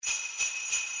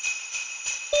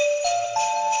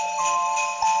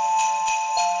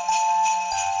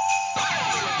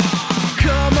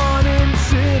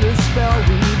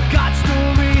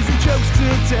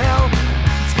can tell.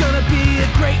 It's gonna be a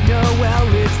great Noel.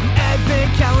 It's the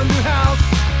Advent Calendar House.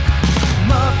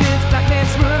 Muppets, Batman,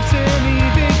 Smurfs, and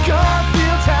even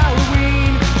Garfield's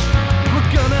Halloween.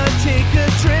 We're gonna take a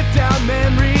trip down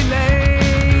memory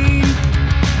lane.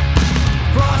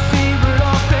 Frosty,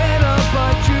 Rudolph, and a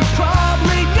bunch you've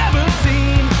probably never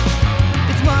seen.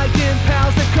 It's Mike and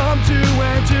pals that come to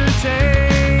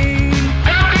entertain.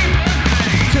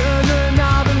 Turn the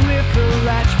knob and lift the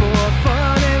latch for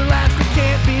fun and laughs that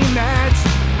can't be matched.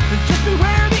 But just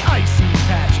beware the icy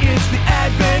patch. It's the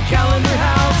Advent Calendar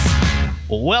House.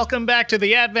 Welcome back to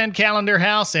the Advent Calendar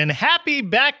House, and happy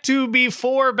Back to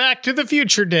Before Back to the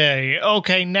Future Day.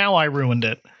 Okay, now I ruined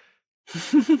it.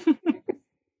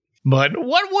 But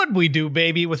what would we do,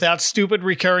 baby, without stupid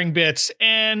recurring bits?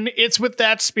 And it's with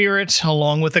that spirit,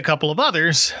 along with a couple of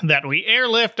others, that we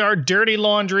airlift our dirty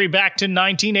laundry back to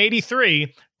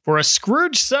 1983 for a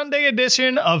Scrooge Sunday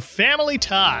edition of Family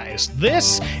Ties.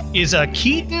 This is a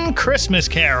Keaton Christmas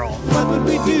Carol. What would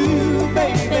we do,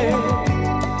 baby,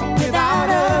 without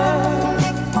us?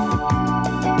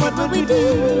 What would we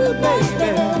do,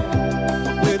 baby,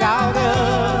 without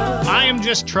us? I am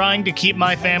just trying to keep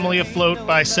my family afloat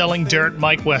by selling dirt,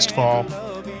 Mike Westfall.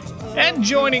 And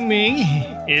joining me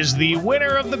is the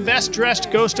winner of the Best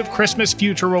Dressed Ghost of Christmas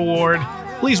Future Award.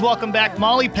 Please welcome back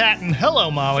Molly Patton.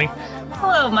 Hello, Molly.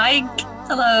 Hello, Mike.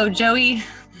 Hello, Joey.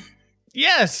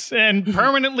 Yes, and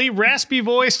permanently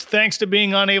raspy-voiced thanks to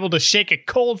being unable to shake a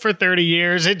cold for 30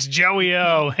 years, it's Joey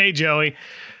O. Hey, Joey.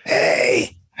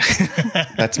 Hey.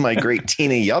 That's my great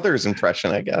Tina Yothers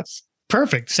impression, I guess.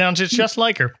 Perfect. Sounds just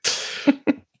like her.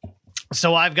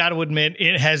 So I've got to admit,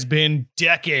 it has been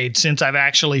decades since I've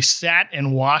actually sat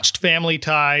and watched Family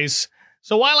Ties.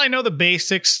 So while I know the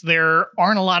basics, there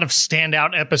aren't a lot of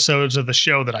standout episodes of the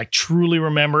show that I truly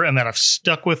remember and that have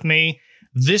stuck with me.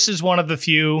 This is one of the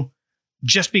few,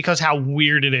 just because how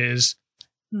weird it is,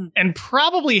 and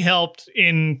probably helped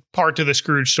in part to the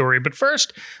Scrooge story. But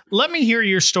first, let me hear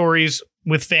your stories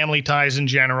with Family Ties in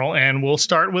general, and we'll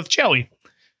start with Joey.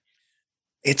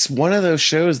 It's one of those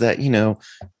shows that, you know,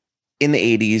 in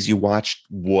the 80s, you watched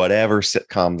whatever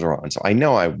sitcoms were on. So I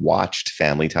know I watched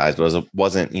Family Ties, but it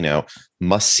wasn't, you know,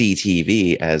 must-see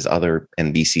TV as other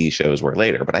NBC shows were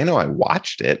later. But I know I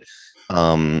watched it.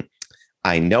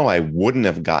 I know I wouldn't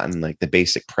have gotten like the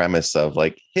basic premise of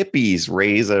like hippies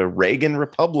raise a Reagan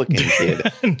Republican kid.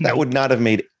 That would not have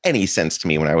made any sense to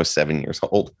me when I was 7 years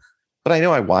old. But I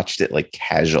know I watched it like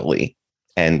casually.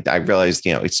 And I realized,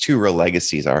 you know, its two real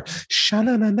legacies are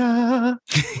Sha-na-na-na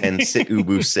and Sit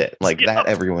Ubu Sit. Like that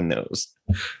everyone knows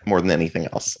more than anything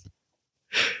else.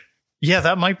 Yeah,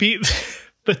 that might be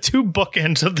the two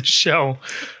bookends of the show.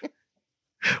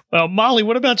 Well, Molly,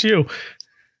 what about you?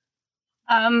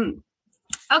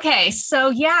 Okay,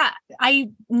 so yeah, I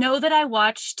know that I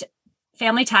watched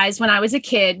Family Ties when I was a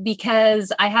kid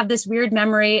because I have this weird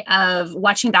memory of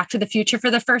watching Back to the Future for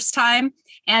the first time.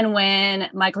 And when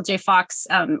Michael J. Fox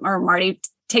or Marty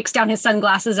takes down his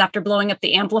sunglasses after blowing up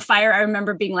the amplifier, I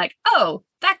remember being like, oh,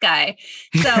 that guy.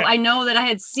 So I know that I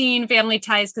had seen Family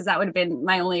Ties because that would have been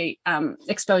my only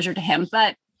exposure to him.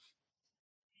 But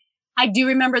I do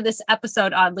remember this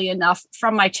episode, oddly enough,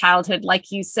 from my childhood. Like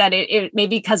you said, it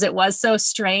maybe because it was so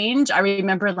strange. I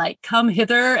remember like Come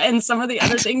Hither and some of the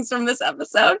other things from this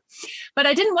episode. But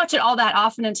I didn't watch it all that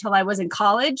often until I was in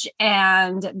college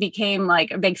and became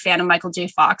like a big fan of Michael J.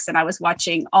 Fox. And I was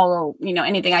watching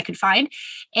anything I could find.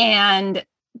 And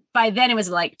by then it was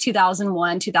like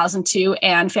 2001, 2002,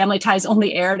 and Family Ties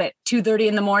only aired at 2:30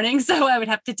 in the morning. So I would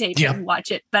have to tape it and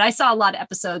watch it. But I saw a lot of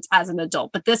episodes as an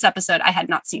adult. But this episode I had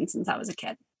not seen since I was a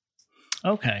kid.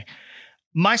 Okay.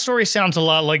 My story sounds a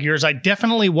lot like yours. I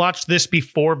definitely watched this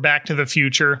before Back to the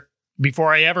Future.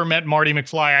 Before I ever met Marty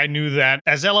McFly, I knew that,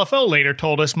 as LFO later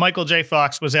told us, Michael J.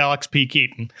 Fox was Alex P.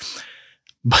 Keaton.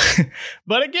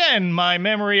 But again, my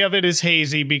memory of it is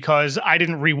hazy because I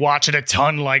didn't rewatch it a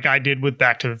ton like I did with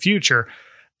Back to the Future.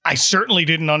 I certainly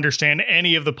didn't understand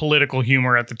any of the political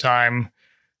humor at the time.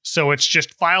 So it's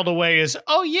just filed away as,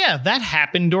 oh yeah, that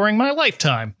happened during my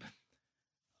lifetime.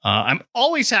 I'm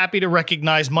always happy to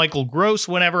recognize Michael Gross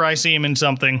whenever I see him in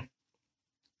something.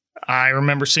 I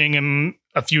remember seeing him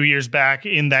a few years back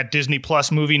in that Disney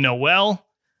Plus movie, Noel.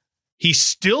 He's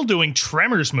still doing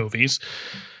Tremors movies.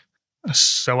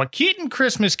 So A Keaton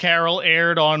Christmas Carol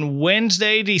aired on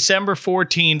Wednesday, December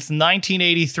 14th,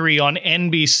 1983 on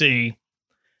NBC.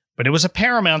 But it was a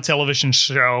Paramount television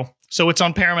show, so it's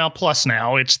on Paramount Plus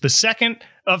now. It's the second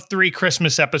of 3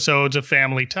 Christmas episodes of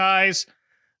Family Ties.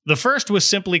 The first was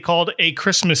simply called A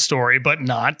Christmas Story, but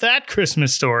not that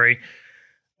Christmas story,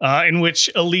 in which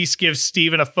Elise gives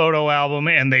Steven a photo album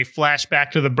and they flash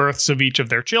back to the births of each of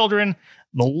their children.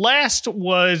 The last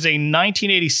was a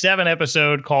 1987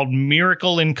 episode called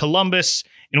Miracle in Columbus,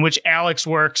 in which Alex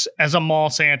works as a mall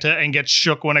Santa and gets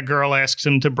shook when a girl asks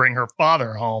him to bring her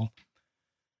father home.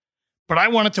 But I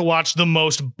wanted to watch the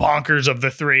most bonkers of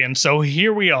the three, and so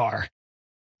here we are.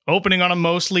 Opening on a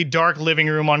mostly dark living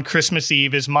room on Christmas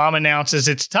Eve, his mom announces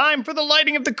it's time for the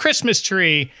lighting of the Christmas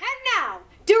tree. And now,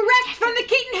 direct from the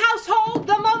Keaton household,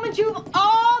 the moment you've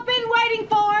all been waiting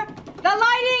for, the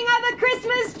lighting of the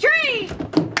Christmas tree!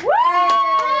 Woo!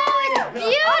 Oh, it's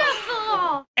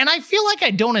beautiful! And I feel like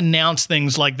I don't announce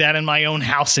things like that in my own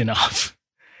house enough.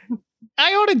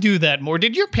 I ought to do that more.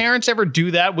 Did your parents ever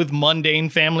do that with mundane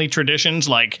family traditions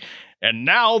like, and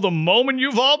now the moment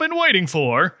you've all been waiting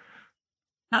for?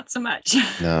 Not so much.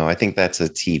 No, I think that's a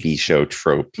TV show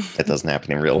trope that doesn't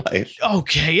happen in real life.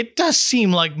 Okay, it does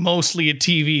seem like mostly a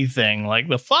TV thing. Like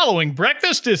the following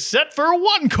breakfast is set for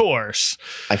one course.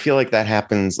 I feel like that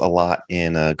happens a lot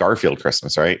in Garfield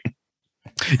Christmas, right?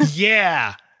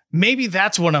 Yeah, maybe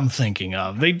that's what I'm thinking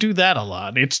of. They do that a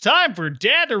lot. It's time for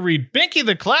Dad to read Binky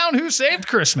the Clown Who Saved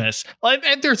Christmas. Like,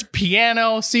 and there's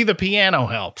piano. See, the piano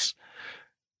helps.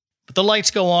 But the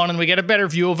lights go on and we get a better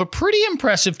view of a pretty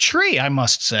impressive tree, I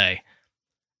must say.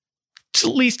 It's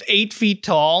at least 8 feet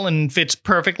tall and fits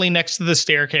perfectly next to the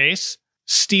staircase.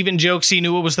 Steven jokes he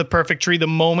knew it was the perfect tree the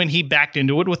moment he backed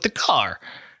into it with the car.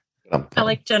 I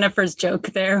like Jennifer's joke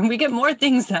there. We get more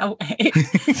things that way.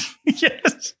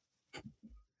 Yes.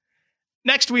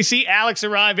 Next, we see Alex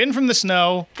arrive in from the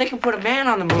snow. They can put a man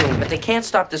on the moon, but they can't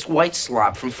stop this white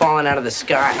slob from falling out of the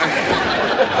sky.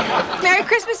 Merry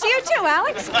Christmas to you too,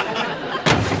 Alex.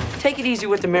 Take it easy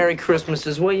with the Merry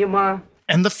Christmases, will you, Ma?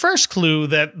 And the first clue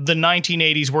that the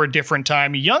 1980s were a different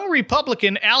time, young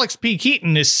Republican Alex P.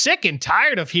 Keaton is sick and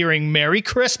tired of hearing Merry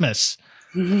Christmas.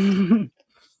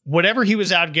 Whatever he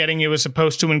was out getting, it was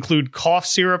supposed to include cough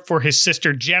syrup for his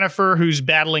sister Jennifer, who's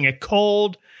battling a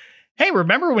cold. Hey,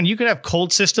 remember when you could have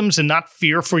cold systems and not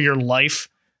fear for your life?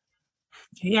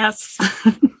 Yes.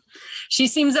 She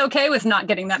seems okay with not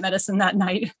getting that medicine that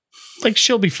night. Like,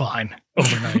 she'll be fine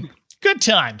overnight. Good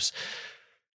times.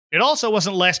 It also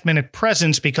wasn't last-minute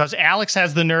presents because Alex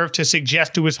has the nerve to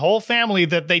suggest to his whole family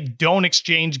that they don't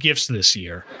exchange gifts this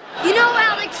year. You know,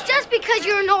 Alex, just because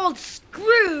you're an old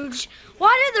Scrooge,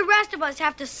 why do the rest of us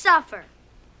have to suffer?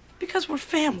 Because we're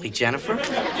family, Jennifer.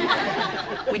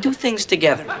 We do things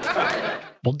together.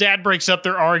 Well, Dad breaks up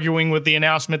their arguing with the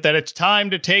announcement that it's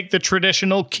time to take the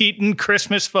traditional Keaton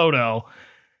Christmas photo,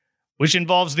 which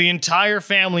involves the entire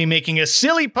family making a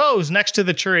silly pose next to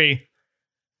the tree.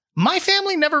 My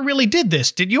family never really did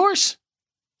this. Did yours?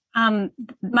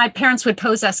 My parents would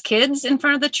pose us kids in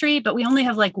front of the tree, but we only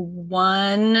have like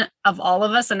one of all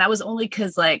of us. And that was only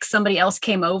because like somebody else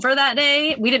came over that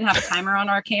day. We didn't have a timer on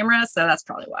our camera. So that's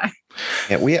probably why.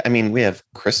 Yeah, we have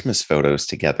Christmas photos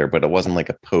together, but it wasn't like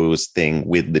a pose thing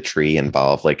with the tree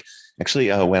involved. Like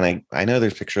actually, when I know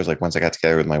there's pictures, like once I got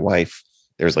together with my wife,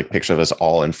 there's like pictures of us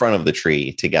all in front of the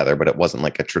tree together, but it wasn't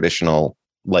like a traditional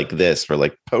like this. We're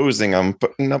like posing, I'm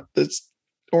putting up this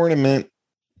ornament.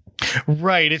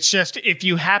 Right. It's just if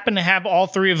you happen to have all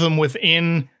three of them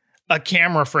within a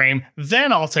camera frame,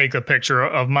 then I'll take a picture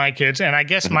of my kids. And I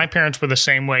guess my parents were the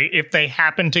same way. If they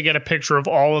happen to get a picture of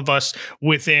all of us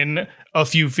within a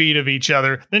few feet of each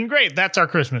other, then great. That's our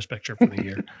Christmas picture for the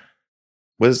year.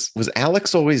 Was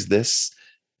Alex always this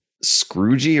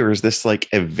Scroogey, or is this like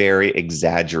a very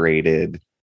exaggerated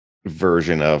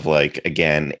version of like,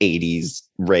 again, 80s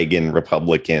Reagan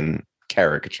Republican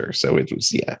caricature? So it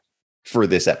was, yeah. For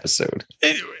this episode,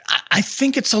 I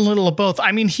think it's a little of both.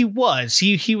 I mean, he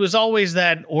was always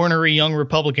that ornery young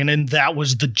Republican, and that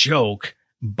was the joke.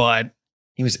 But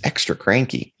he was extra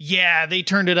cranky. Yeah, they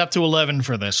turned it up to 11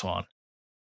 for this one.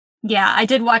 Yeah, I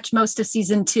did watch most of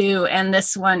season 2, and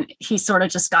this one, he sort of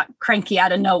just got cranky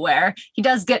out of nowhere. He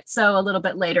does get so a little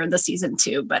bit later in the season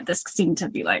 2, but this seemed to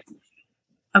be like,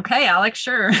 okay, Alex,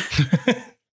 sure.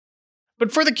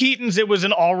 But for the Keatons, it was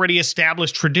an already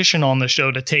established tradition on the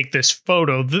show to take this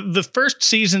photo. The first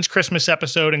season's Christmas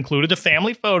episode included a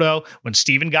family photo when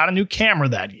Steven got a new camera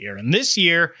that year. And this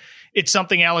year, it's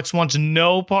something Alex wants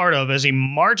no part of as he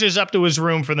marches up to his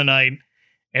room for the night.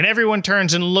 And everyone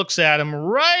turns and looks at him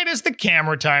right as the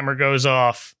camera timer goes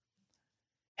off.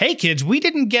 Hey kids, we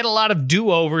didn't get a lot of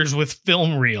do-overs with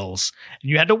film reels. And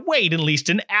you had to wait at least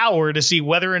an hour to see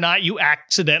whether or not you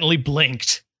accidentally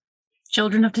blinked.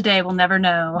 Children of today will never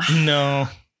know. No.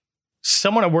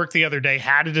 Someone at work the other day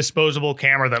had a disposable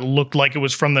camera that looked like it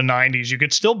was from the 90s. You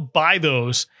could still buy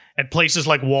those at places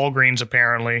like Walgreens,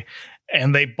 apparently.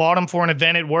 And they bought them for an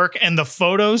event at work, and the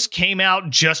photos came out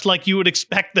just like you would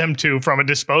expect them to from a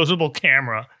disposable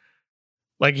camera.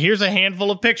 Like, here's a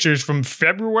handful of pictures from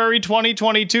February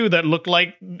 2022 that look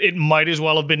like it might as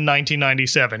well have been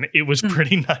 1997. It was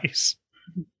pretty nice.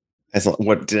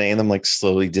 What, did any of them like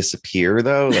slowly disappear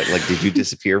though? Like did you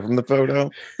disappear from the photo?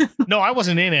 No, I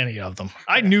wasn't in any of them.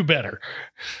 I knew better.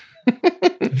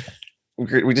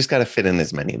 We just got to fit in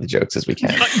as many of the jokes as we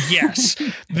can. Yes,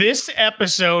 this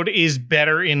episode is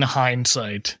better in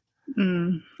hindsight.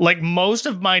 Like, most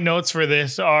of my notes for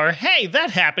this are, hey,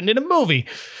 that happened in a movie.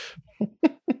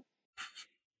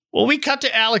 Well, we cut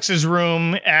to Alex's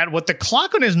room at what the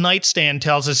clock on his nightstand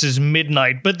tells us is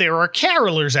midnight, but there are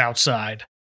carolers outside.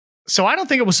 So I don't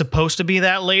think it was supposed to be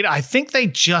that late. I think they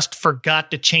just forgot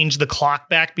to change the clock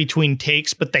back between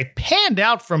takes, but they panned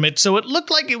out from it, so it looked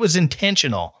like it was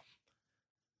intentional.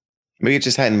 Maybe it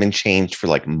just hadn't been changed for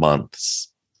like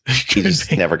months. He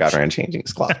just never got around changing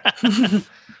his clock.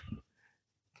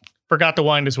 Forgot to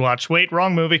wind his watch. Wait,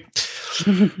 wrong movie.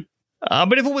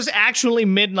 But if it was actually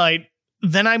midnight,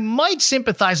 then I might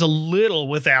sympathize a little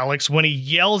with Alex when he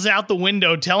yells out the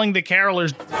window telling the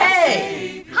carolers,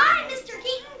 Hey! Hi, Mr.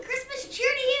 Keaton. Christmas cheer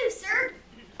to you, sir.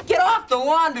 Get off the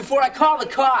lawn before I call the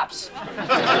cops.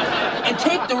 And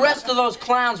take the rest of those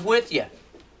clowns with you.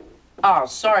 Oh,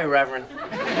 sorry, Reverend.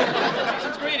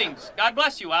 Season's greetings. God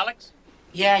bless you, Alex.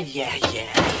 Yeah.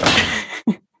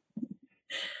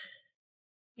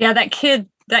 Yeah, that kid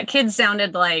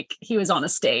sounded like he was on a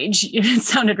stage. It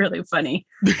sounded really funny.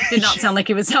 Did not sound like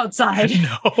he was outside.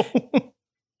 No.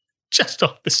 Just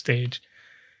off the stage.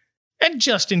 And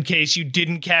just in case you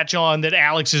didn't catch on that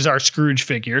Alex is our Scrooge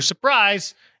figure,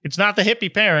 surprise, it's not the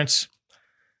hippie parents.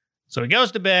 So he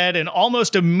goes to bed, and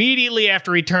almost immediately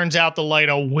after he turns out the light,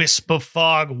 a wisp of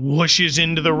fog whooshes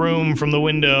into the room from the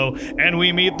window, and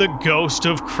we meet the ghost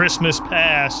of Christmas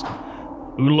Past,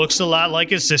 who looks a lot like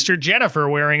his sister Jennifer,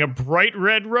 wearing a bright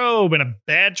red robe and a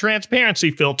bad transparency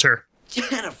filter.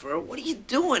 Jennifer, what are you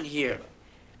doing here?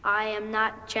 I am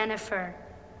not Jennifer.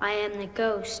 I am the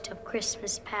ghost of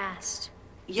Christmas Past.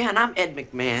 Yeah, and I'm Ed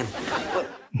McMahon.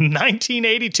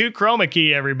 1982 chroma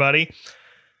key, everybody.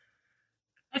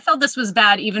 I felt this was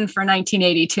bad even for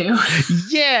 1982.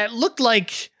 Yeah, it looked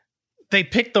like they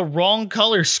picked the wrong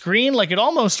color screen. Like, it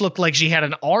almost looked like she had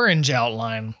an orange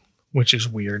outline, which is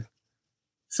weird.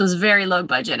 So it was very low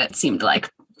budget, it seemed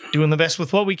like. Doing the best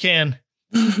with what we can.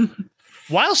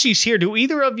 While she's here, do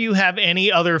either of you have any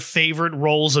other favorite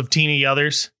roles of Tina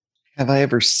Yothers? Have I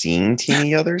ever seen Tina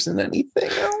Yothers in anything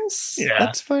else? Yeah.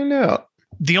 Let's find out.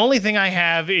 The only thing I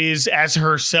have is as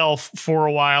herself for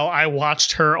a while. I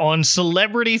watched her on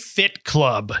Celebrity Fit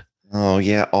Club. Oh,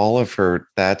 yeah. All of her.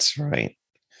 That's right.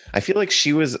 I feel like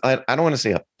she was, I don't want to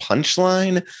say a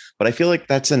punchline, but I feel like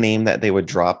that's a name that they would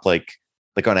drop like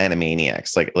on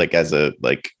Animaniacs, like as a,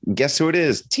 like, guess who it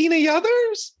is? Tina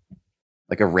Yothers?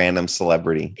 Like a random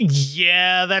celebrity.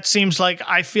 Yeah, that seems like,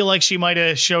 I feel like she might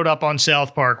have showed up on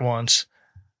South Park once.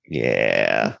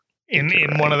 Yeah. In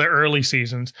one of the early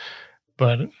seasons.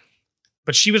 But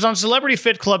she was on Celebrity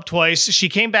Fit Club twice. She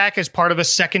came back as part of a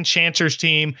Second Chancers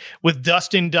team with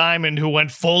Dustin Diamond, who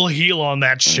went full heel on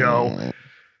that show.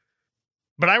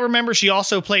 But I remember she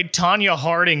also played Tanya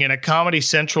Harding in a Comedy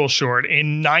Central short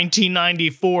in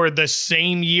 1994, the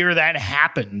same year that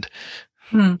happened.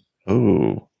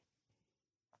 Ooh.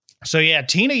 So yeah,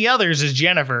 Tina Yothers as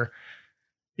Jennifer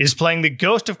is playing the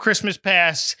ghost of Christmas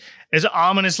Past as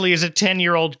ominously as a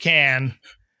 10-year-old can,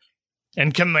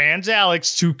 and commands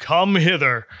Alex to come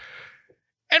hither.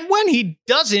 And when he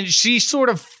doesn't, she sort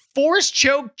of force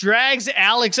choke drags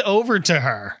Alex over to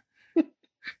her.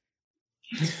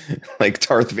 Like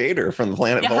Darth Vader from the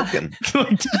planet Vulcan.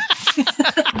 I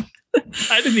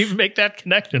didn't even make that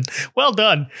connection. Well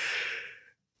done.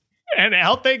 And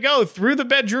out they go through the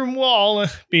bedroom wall,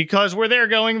 because where they're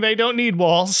going, they don't need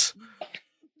walls.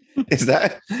 Is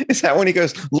that when he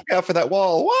goes, look out for that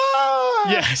wall?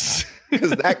 Whoa! Yes.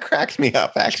 Because that cracked me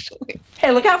up, actually.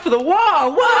 Hey, look out for the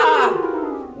wall!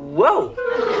 Whoa!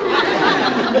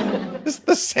 Just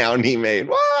the sound he made.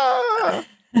 Whoa!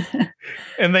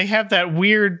 And they have that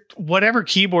weird, whatever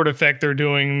keyboard effect they're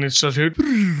doing. It's just,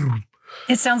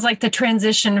 It sounds like the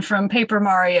transition from Paper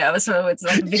Mario, so it's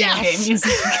like video game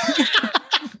music.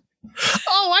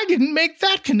 Oh, I didn't make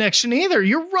that connection either.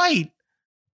 You're right.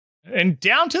 And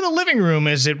down to the living room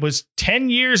as it was 10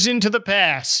 years into the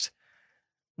past.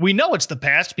 We know it's the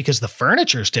past because the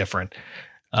furniture's different.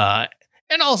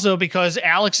 And also because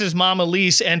Alex's mom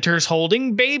Elise enters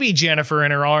holding baby Jennifer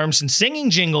in her arms and singing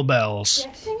Jingle Bells.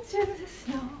 Dashing through the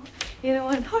snow in a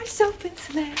one-horse open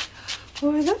sleigh.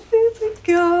 Where the fields would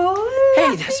go.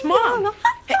 Hey, that's Mom.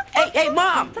 Hey,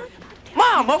 Mom!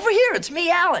 Mom, over here, it's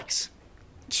me, Alex.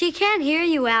 She can't hear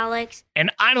you, Alex.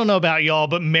 And I don't know about y'all,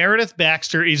 but Meredith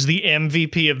Baxter is the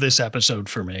MVP of this episode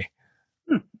for me.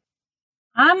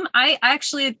 I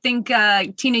actually think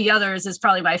Tina Yothers is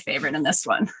probably my favorite in this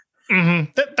one.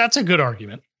 Mm-hmm. That's a good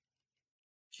argument.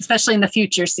 Especially in the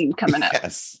future scene coming up.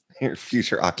 Yes, your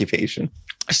future occupation.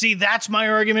 See, that's my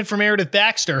argument for Meredith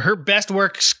Baxter. Her best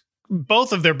work,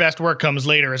 both of their best work comes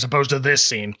later as opposed to this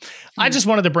scene. I just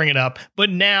wanted to bring it up, but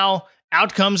now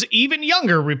out comes even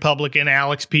younger Republican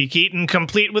Alex P. Keaton,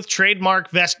 complete with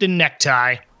trademark vest and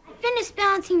necktie. Finished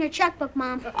balancing your checkbook,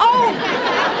 Mom. Oh,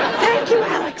 thank you,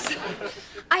 Alex.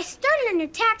 I started on your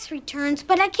tax returns,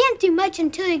 but I can't do much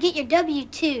until you get your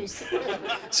W-2s.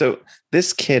 So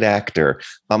this kid actor,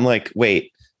 I'm like,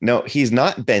 wait, no, he's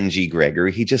not Benji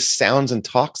Gregory. He just sounds and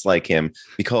talks like him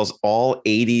because all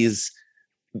 80s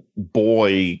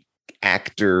boy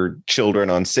actor children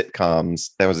on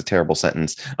sitcoms, that was a terrible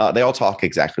sentence. They all talk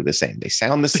exactly the same. They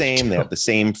sound the same. They have the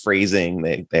same phrasing.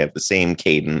 They have the same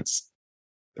cadence.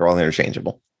 They're all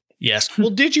interchangeable. Yes. Well,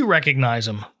 did you recognize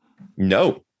him?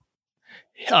 No.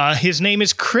 His name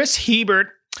is Chris Hebert,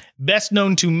 best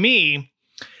known to me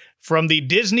from the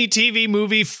Disney TV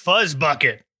movie Fuzz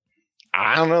Bucket.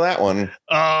 I don't know that one.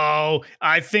 Oh,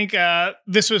 I think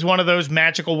this was one of those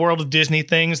Magical World of Disney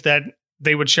things that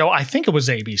they would show. I think it was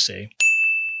ABC.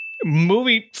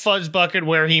 Movie Fuzz Bucket,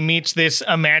 where he meets this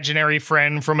imaginary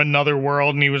friend from another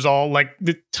world, and he was all like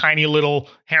the tiny little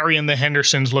Harry and the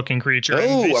Hendersons looking creature.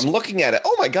 Oh, I'm looking at it.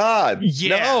 Oh my God.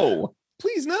 Yeah. No.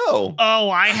 Please no. Oh,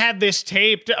 I had this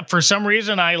taped. For some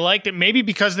reason, I liked it. Maybe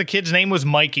because the kid's name was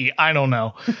Mikey. I don't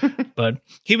know. But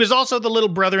he was also the little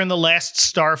brother in The Last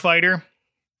Starfighter.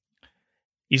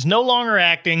 He's no longer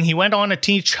acting. He went on to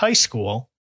teach high school.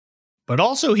 But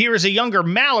also here is a younger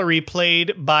Mallory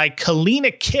played by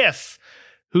Kalina Kiff,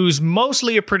 who's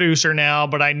mostly a producer now,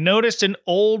 but I noticed an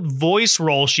old voice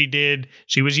role she did.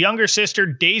 She was younger sister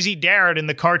Daisy Darrett in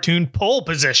the cartoon Pole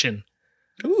Position.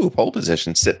 Ooh, Pole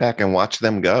Position. Sit back and watch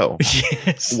them go.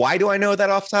 Yes. Why do I know that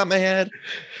off the top of my head?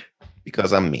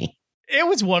 Because I'm me. It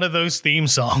was one of those theme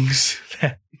songs.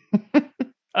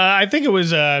 I think it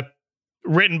was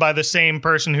written by the same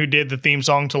person who did the theme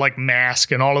song to like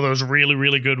Mask and all of those really,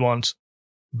 really good ones.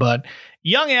 But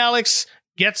young Alex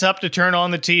gets up to turn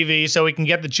on the TV so he can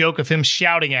get the joke of him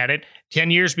shouting at it 10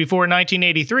 years before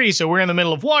 1983, so we're in the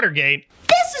middle of Watergate.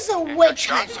 This is a witch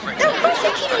hunt. They're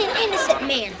persecuting an innocent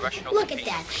man. Look at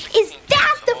that. Is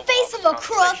that the face of a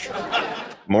crook?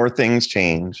 More things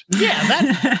change. Yeah,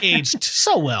 that aged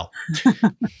so well.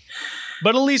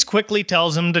 But Elise quickly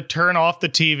tells him to turn off the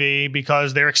TV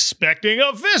because they're expecting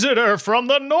a visitor from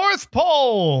the North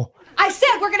Pole. I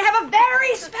said we're going to have a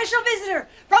very special visitor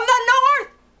from the North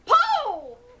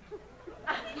Pole.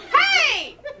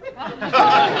 Hey!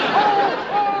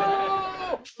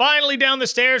 Finally down the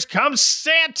stairs comes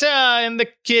Santa, and the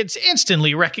kids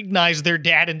instantly recognize their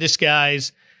dad in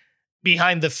disguise.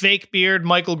 Behind the fake beard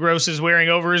Michael Gross is wearing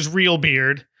over his real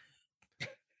beard.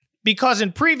 Because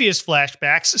in previous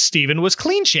flashbacks, Steven was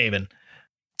clean-shaven.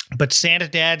 But Santa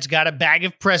Dad's got a bag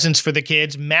of presents for the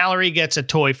kids. Mallory gets a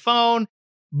toy phone.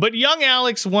 But young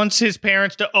Alex wants his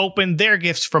parents to open their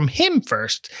gifts from him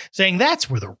first, saying that's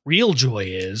where the real joy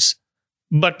is.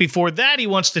 But before that, he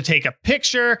wants to take a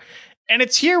picture. And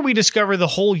it's here we discover the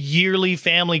whole yearly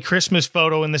family Christmas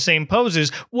photo in the same poses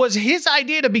was his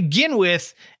idea to begin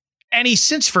with, and he's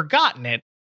since forgotten it.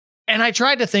 And I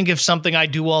tried to think of something I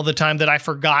do all the time that I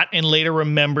forgot and later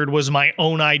remembered was my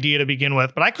own idea to begin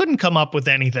with, but I couldn't come up with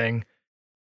anything.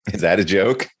 Is that a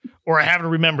joke? Or I haven't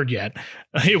remembered yet.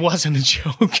 It wasn't a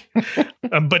joke.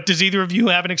 But does either of you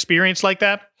have an experience like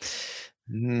that?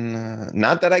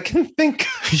 Not that I can think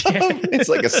of. It's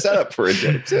like a setup for a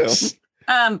joke, too.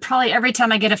 Probably every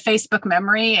time I get a Facebook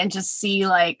memory and just see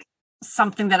like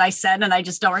something that I said and I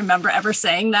just don't remember ever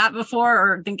saying that before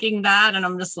or thinking that. And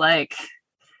I'm just like,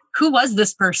 who was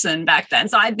this person back then?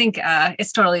 So I think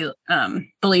it's totally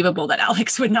believable that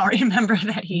Alex would not remember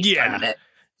that he started it.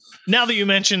 Now that you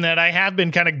mention that, I have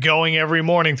been kind of going every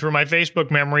morning through my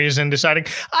Facebook memories and deciding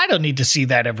I don't need to see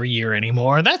that every year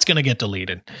anymore. That's going to get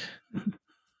deleted.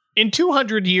 In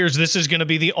 200 years, this is going to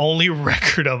be the only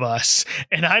record of us.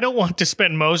 And I don't want to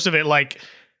spend most of it like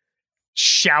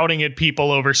shouting at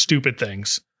people over stupid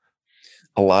things.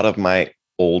 A lot of my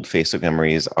old Facebook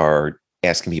memories are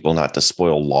asking people not to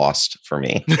spoil Lost for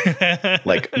me.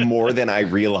 Like more than I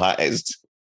realized.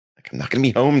 Like I'm not going to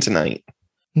be home tonight.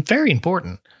 Very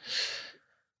important.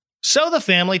 So the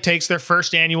family takes their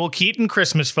first annual Keaton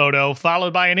Christmas photo,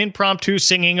 followed by an impromptu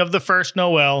singing of the first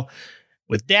Noel,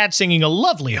 with Dad singing a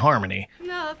lovely harmony.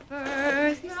 The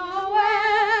first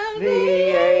Noel,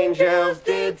 the angels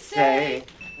did say,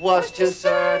 was to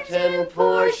certain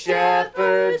poor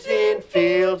shepherds in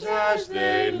fields as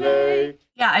they lay.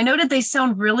 Yeah, I noted they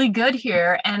sound really good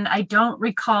here, and I don't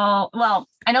recall. Well,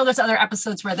 I know there's other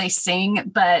episodes where they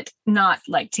sing, but not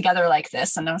like together like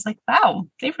this. And I was like, wow,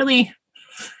 they really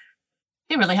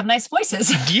have nice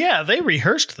voices. Yeah, they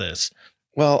rehearsed this.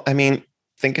 Well, I mean,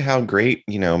 think of how great,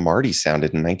 Marty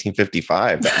sounded in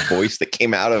 1955, that voice that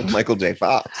came out of Michael J.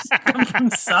 Fox. From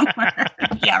somewhere.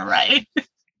 Yeah, right.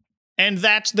 And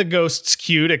that's the ghost's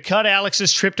cue to cut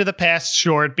Alex's trip to the past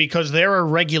short because there are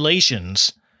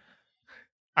regulations.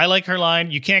 I like her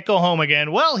line, "You can't go home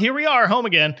again." Well, here we are, home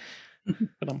again.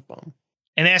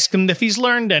 And ask him if he's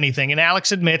learned anything. And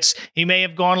Alex admits he may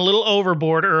have gone a little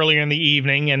overboard earlier in the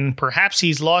evening, and perhaps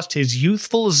he's lost his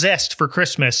youthful zest for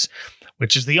Christmas,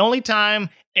 which is the only time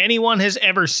anyone has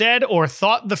ever said or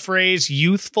thought the phrase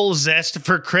youthful zest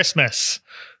for Christmas.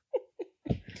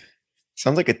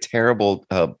 Sounds like a terrible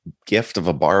gift of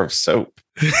a bar of soap.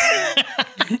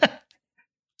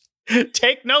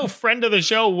 Take no, friend of the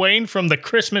show, Wayne from the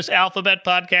Christmas Alphabet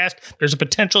podcast. There's a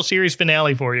potential series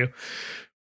finale for you.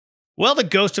 Well, the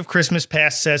ghost of Christmas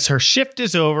past says her shift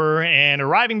is over, and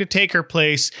arriving to take her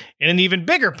place in an even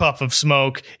bigger puff of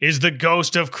smoke is the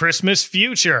ghost of Christmas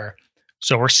future.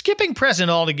 So we're skipping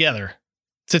present altogether.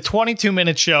 It's a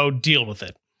 22-minute show. Deal with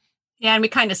it. Yeah, and we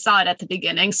kind of saw it at the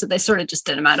beginning, so they sort of just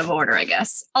did them out of order, I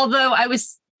guess. Although I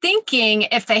was thinking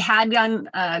if they had done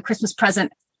Christmas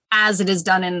Present as it is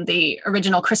done in the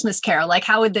original Christmas Carol, like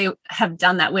how would they have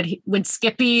done that? Would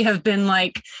Skippy have been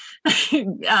like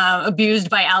abused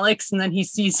by Alex, and then he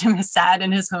sees him as sad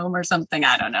in his home or something?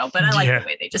 I don't know, but I like the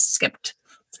way they just skipped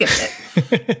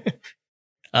it.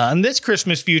 And this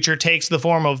Christmas future takes the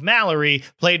form of Mallory,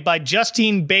 played by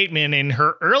Justine Bateman in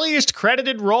her earliest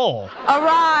credited role.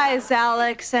 Arise,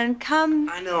 Alex, and come.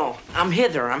 I know. I'm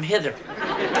hither.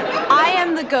 I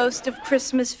am the ghost of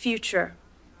Christmas future.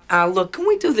 Look, can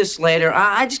we do this later?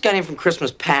 I just got in from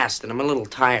Christmas past, and I'm a little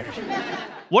tired.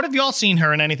 What have y'all seen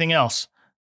her in anything else?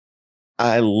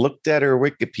 I looked at her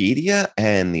Wikipedia,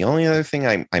 and the only other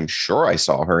thing I'm sure I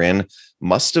saw her in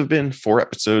must have been 4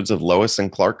 episodes of Lois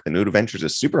and Clark, The New Adventures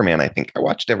of Superman. I think I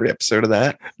watched every episode of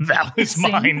that. That was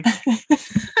mine.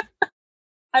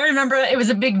 I remember it was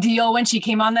a big deal when she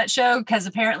came on that show because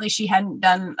apparently she hadn't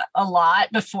done a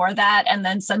lot before that. And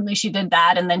then suddenly she did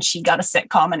that. And then she got a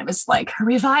sitcom, and it was like her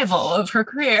revival of her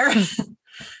career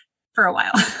for a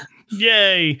while.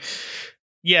 Yay.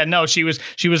 Yeah, no, she was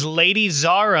Lady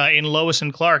Zara in Lois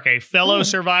and Clark, a fellow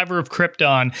survivor of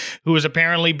Krypton who was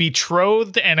apparently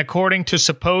betrothed and, according to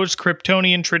supposed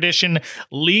Kryptonian tradition,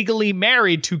 legally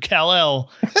married to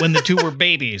Kal-El when the two were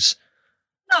babies.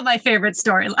 Not my favorite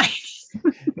storyline.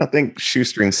 I think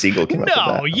Shoestring Siegel came up with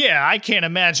that. No, yeah, I can't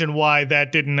imagine why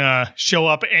that didn't show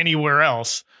up anywhere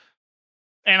else.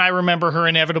 And I remember her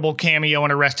inevitable cameo in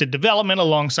Arrested Development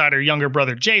alongside her younger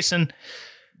brother Jason.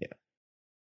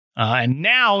 And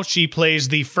now she plays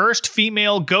the first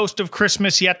female ghost of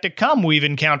Christmas yet to come we've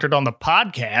encountered on the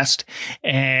podcast,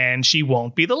 and she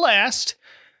won't be the last,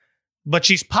 but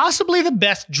she's possibly the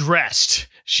best dressed.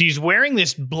 She's wearing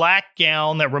this black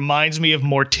gown that reminds me of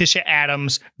Morticia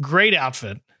Adams' great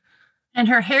outfit. And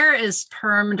her hair is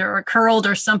permed or curled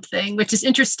or something, which is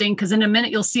interesting because in a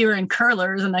minute you'll see her in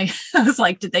curlers. And I was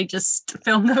like, did they just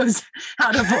film those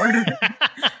out of order?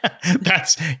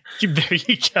 There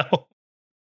you go.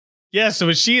 Yeah, so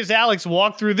as she as Alex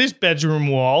walk through this bedroom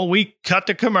wall, we cut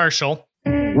to commercial.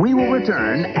 We will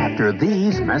return after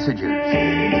these messages.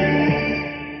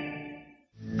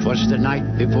 'Twas the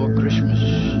night before Christmas,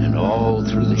 and all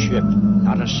through the ship,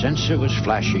 not a sensor was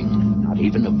flashing, not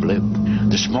even a blip.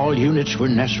 The small units were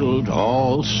nestled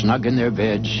all snug in their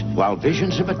beds, while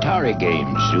visions of Atari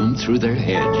games zoomed through their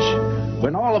heads.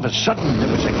 When all of a sudden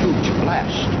there was a huge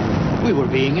blast. We were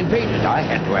being invaded. I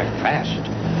had to act fast.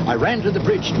 I ran to the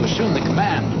bridge to assume the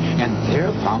command, and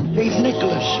there found Dave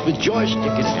Nicholas with joystick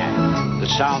in hand. The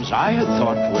sounds I had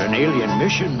thought were an alien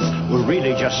mission were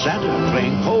really just Santa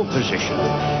playing pole position.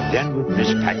 Then with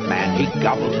Miss Pac-Man he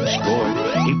gobbled and scored.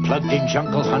 He plugged in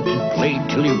Jungle Hunt and played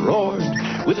till he roared.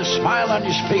 With a smile on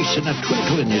his face and a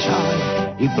twinkle in his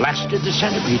eye, he blasted the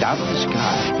centipede out of the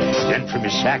sky. Then from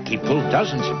his sack he pulled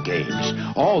dozens of games,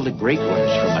 all the great ones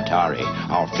from Atari,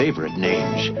 our favorite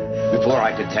names. Before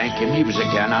I could thank him, he was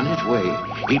again on his way.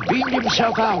 He beamed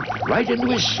himself out right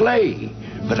into his sleigh.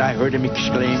 But I heard him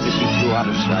exclaim as he flew out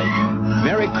of sight,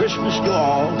 "Merry Christmas to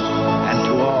all, and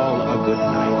to all a good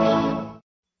night."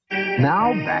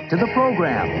 Now back to the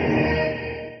program.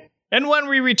 And when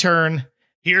we return,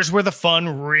 here's where the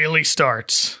fun really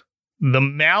starts. The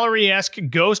Mallory-esque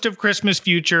Ghost of Christmas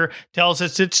Future tells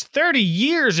us it's 30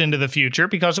 years into the future,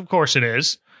 because of course it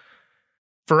is.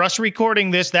 For us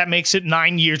recording this, that makes it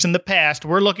 9 years in the past.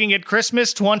 We're looking at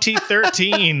Christmas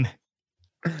 2013.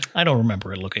 I don't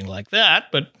remember it looking like that,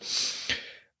 but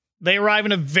they arrive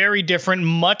in a very different,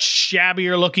 much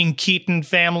shabbier looking Keaton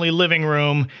family living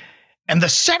room, and the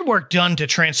set work done to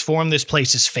transform this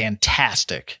place is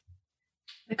fantastic.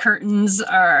 The curtains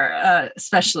are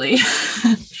especially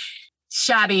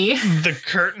shabby. The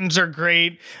curtains are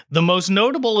great. The most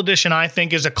notable addition, I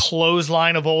think, is a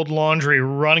clothesline of old laundry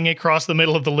running across the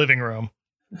middle of the living room.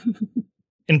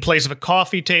 In place of a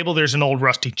coffee table, there's an old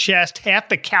rusty chest. Half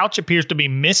the couch appears to be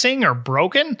missing or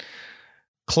broken.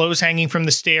 Clothes hanging from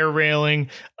the stair railing.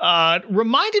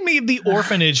 Reminded me of the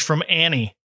orphanage from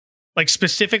Annie. Like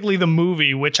specifically the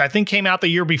movie, which I think came out the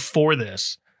year before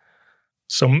this.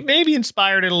 So maybe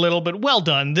inspired it a little, but well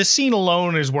done. This scene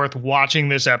alone is worth watching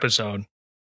this episode.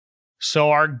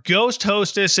 So our ghost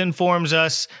hostess informs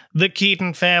us the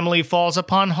Keaton family falls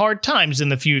upon hard times in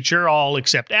the future, all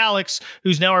except Alex,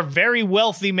 who's now a very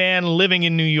wealthy man living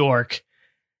in New York.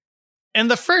 And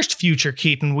the first future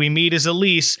Keaton we meet is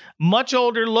Elise, much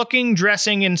older looking,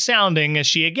 dressing, and sounding as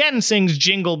she again sings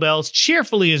Jingle Bells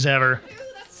cheerfully as ever.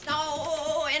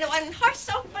 Snow in one horse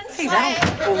open Hey,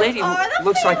 that old lady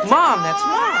looks like Mom. That's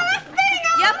Mom.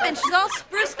 Yep, and she's all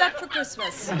spruced up for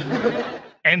Christmas.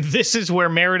 And this is where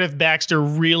Meredith Baxter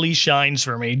really shines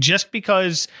for me, just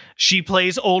because she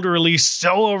plays older Elise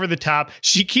so over the top.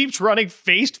 She keeps running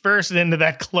face first into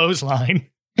that clothesline.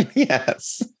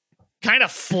 Yes. Kind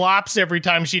of flops every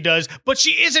time she does, but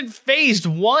she isn't phased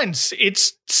once.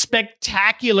 It's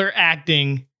spectacular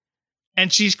acting,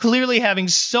 and she's clearly having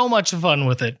so much fun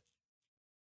with it.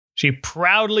 She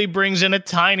proudly brings in a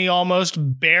tiny, almost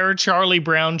bare Charlie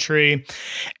Brown tree,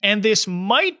 and this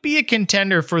might be a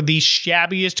contender for the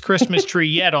shabbiest Christmas tree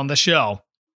yet on the show.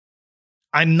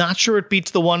 I'm not sure it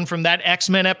beats the one from that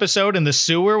X-Men episode in the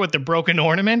sewer with the broken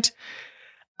ornament.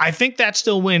 I think that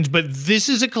still wins, but this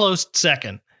is a close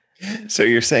second. So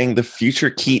you're saying the future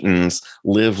Keatons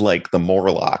live like the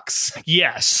Morlocks.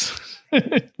 Yes.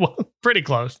 Well, pretty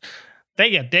close. They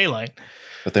get daylight.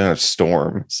 But they don't have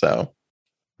Storm, so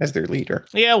as their leader.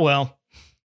 Yeah, well,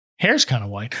 hair's kind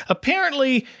of white.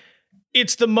 Apparently,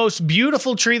 it's the most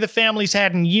beautiful tree the family's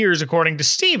had in years, according to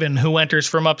Stephen, who enters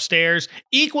from upstairs,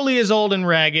 equally as old and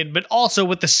ragged, but also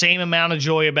with the same amount of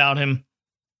joy about him.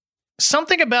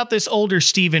 Something about this older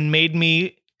Stephen made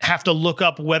me have to look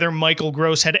up whether Michael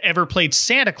Gross had ever played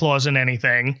Santa Claus in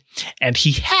anything, and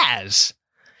he has.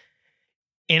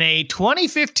 In a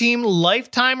 2015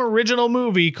 Lifetime original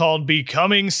movie called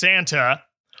Becoming Santa,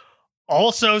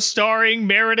 also starring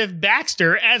Meredith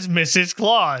Baxter as Mrs.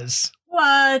 Claus.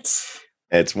 What?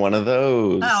 It's one of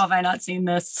those. How have I not seen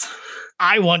this?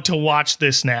 I want to watch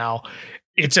this now.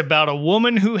 It's about a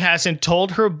woman who hasn't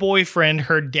told her boyfriend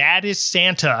her dad is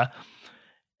Santa,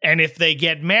 and if they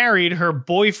get married, her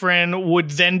boyfriend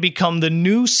would then become the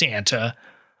new Santa,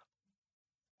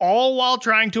 all while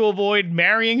trying to avoid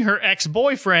marrying her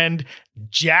ex-boyfriend,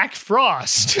 Jack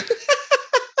Frost.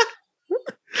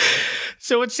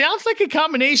 So it sounds like a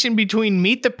combination between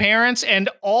Meet the Parents and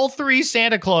all three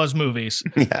Santa Claus movies.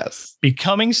 Yes.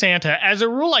 Becoming Santa. As a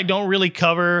rule, I don't really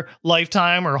cover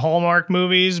Lifetime or Hallmark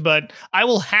movies, but I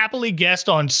will happily guest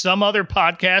on some other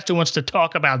podcast who wants to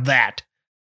talk about that.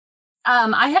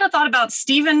 I had a thought about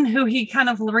Stephen, who he kind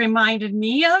of reminded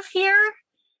me of here.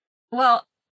 Well,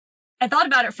 I thought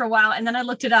about it for a while, and then I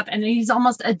looked it up, and he's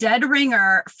almost a dead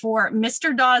ringer for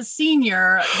Mr. Dawes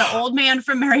Sr., the old man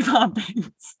from Mary Poppins.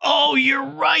 Oh, you're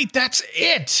right. That's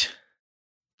it.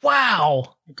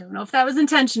 Wow. I don't know if that was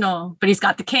intentional, but he's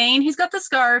got the cane, he's got the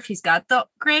scarf, he's got the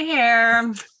gray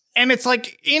hair. And it's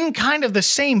like in kind of the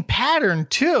same pattern,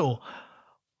 too.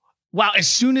 Wow, as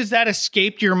soon as that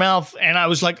escaped your mouth, and I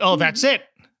was like, oh, that's it.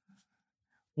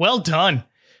 Well done.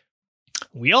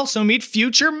 We also meet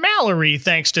future Mallory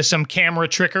thanks to some camera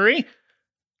trickery.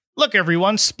 Look,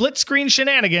 everyone, split-screen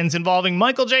shenanigans involving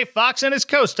Michael J. Fox and his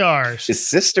co-stars. His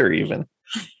sister, even.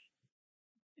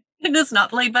 And it's not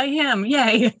played by him.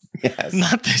 Yay. Yes.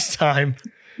 Not this time.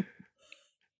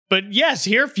 But yes,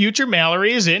 here future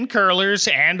Mallory is in curlers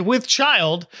and with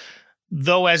child.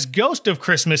 Though as Ghost of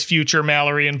Christmas future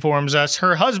Mallory informs us,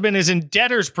 her husband is in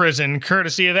debtor's prison,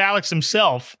 courtesy of Alex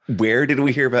himself. Where did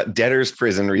we hear about debtor's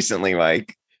prison recently,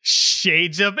 Mike?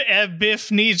 Shades of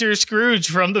Ebenezer Scrooge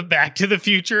from the Back to the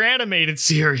Future animated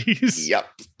series. Yep,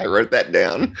 I wrote that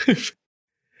down.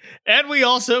 And we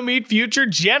also meet future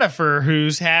Jennifer,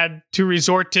 who's had to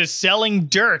resort to selling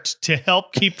dirt to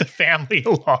help keep the family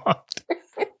aloft.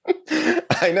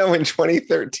 I know in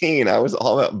 2013, I was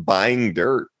all about buying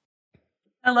dirt.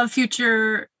 I love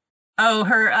future. Oh,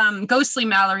 her ghostly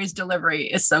Mallory's delivery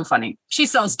is so funny. She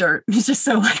sells dirt. It's just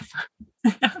so like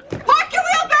Park your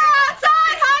wheelbarrow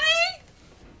outside, honey!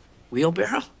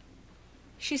 Wheelbarrow?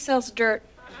 She sells dirt.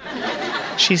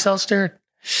 She sells dirt.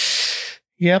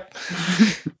 Yep.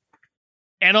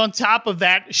 And on top of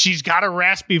that, she's got a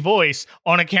raspy voice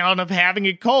on account of having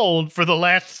a cold for the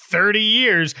last 30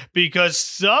 years because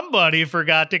somebody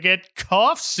forgot to get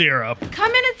cough syrup.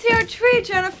 Come in and see our tree,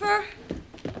 Jennifer.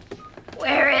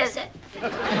 Where is it?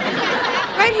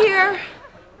 Right here.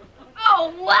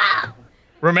 Oh, wow.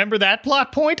 Remember that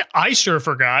plot point? I sure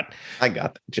forgot. I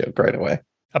got that joke right away.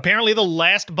 Apparently, the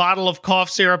last bottle of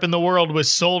cough syrup in the world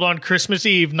was sold on Christmas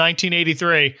Eve,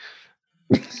 1983.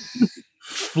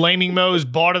 Flaming Moe's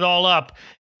bought it all up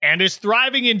and is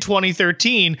thriving in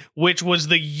 2013, which was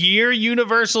the year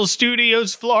Universal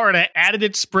Studios Florida added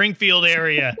its Springfield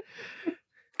area.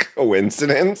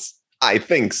 Coincidence? I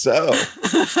think so.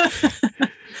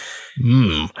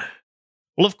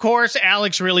 Well, of course,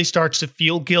 Alex really starts to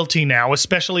feel guilty now,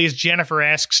 especially as Jennifer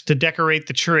asks to decorate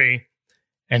the tree.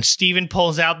 And Steven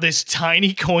pulls out this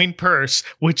tiny coin purse,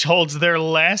 which holds their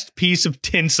last piece of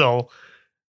tinsel,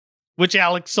 which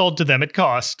Alex sold to them at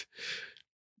cost.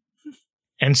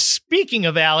 And speaking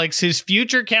of Alex, his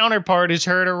future counterpart is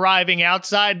heard arriving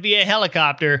outside via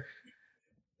helicopter,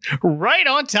 right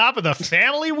on top of the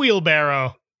family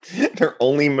wheelbarrow. Their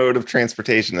only mode of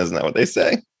transportation, isn't that what they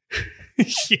say?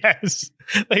 Yes,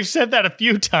 they've said that a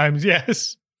few times,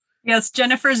 yes. Yes,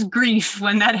 Jennifer's grief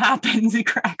when that happens, it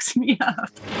cracks me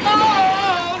up.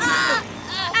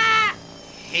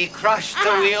 He crushed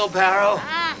the wheelbarrow,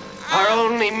 our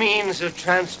only means of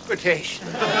transportation.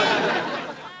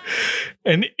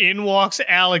 And in walks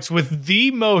Alex with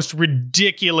the most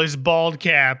ridiculous bald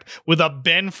cap with a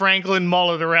Ben Franklin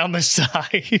mullet around the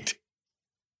side.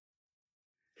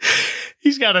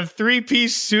 He's got a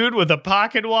 3-piece suit with a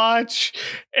pocket watch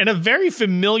and a very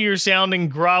familiar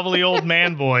sounding grovelly old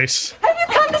man voice. Have you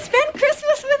come to spend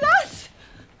Christmas with us?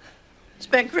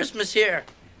 Spend Christmas here.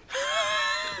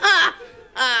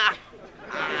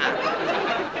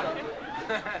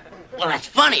 Well, that's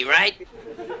funny, right?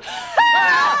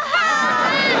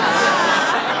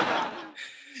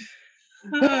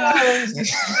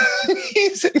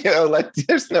 He's,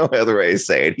 there's no other way to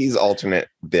say it. He's alternate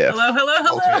Biff.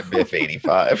 Hello. Alternate Biff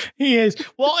 85. He is.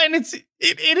 Well, and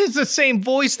it is the same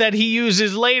voice that he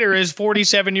uses later as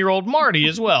 47-year-old Marty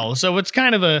as well. So it's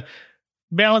kind of a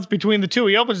balance between the two.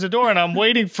 He opens the door and I'm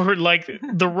waiting for like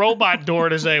the robot door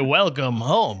to say, "Welcome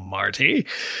home, Marty."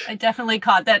 I definitely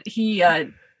caught that he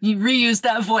reused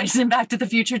that voice in Back to the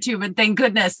Future too, but thank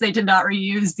goodness they did not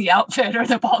reuse the outfit or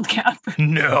the bald cap.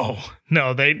 No,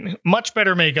 they much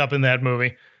better makeup in that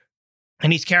movie.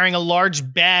 And he's carrying a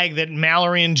large bag that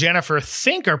Mallory and Jennifer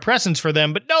think are presents for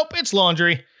them, but nope, it's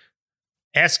laundry.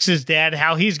 Asks his dad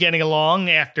how he's getting along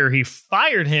after he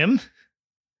fired him.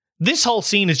 This whole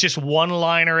scene is just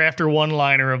one-liner after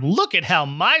one-liner of look at how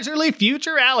miserly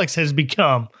future Alex has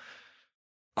become.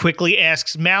 Quickly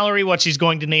asks Mallory what she's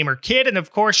going to name her kid, and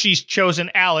of course she's chosen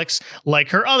Alex, like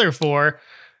her other four,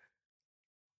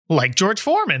 like George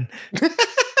Foreman.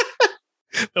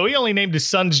 Though he only named his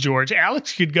sons George,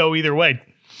 Alex could go either way.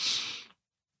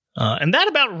 And that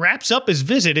about wraps up his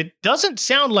visit. It doesn't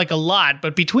sound like a lot,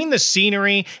 but between the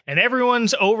scenery and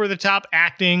everyone's over-the-top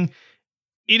acting,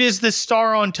 it is the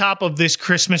star on top of this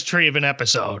Christmas tree of an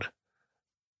episode.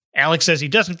 Alex says he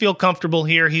doesn't feel comfortable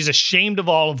here. He's ashamed of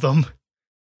all of them.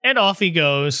 And off he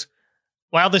goes,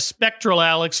 while the spectral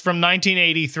Alex from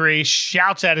 1983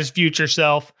 shouts at his future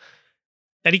self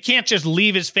that he can't just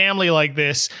leave his family like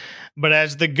this, but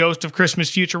as the ghost of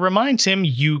Christmas Future reminds him,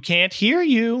 you can't hear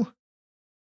you.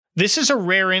 This is a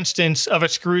rare instance of a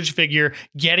Scrooge figure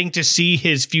getting to see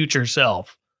his future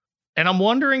self. And I'm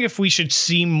wondering if we should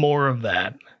see more of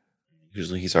that.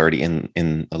 Usually he's already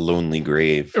in a lonely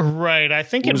grave. Right, I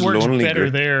think it works better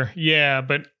there. Yeah,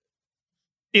 but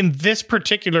in this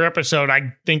particular episode,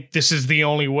 I think this is the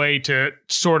only way to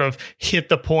sort of hit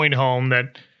the point home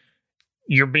that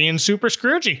you're being super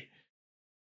Scroogey.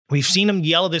 We've seen him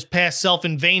yell at his past self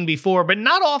in vain before, but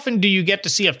not often do you get to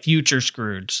see a future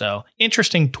Scrooge. So,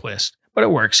 interesting twist, but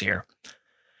it works here.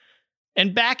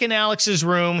 And back in Alex's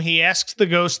room, he asks the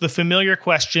ghost the familiar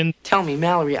question. Tell me,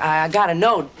 Mallory, I gotta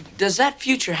know, does that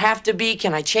future have to be?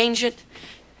 Can I change it?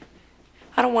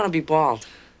 I don't want to be bald.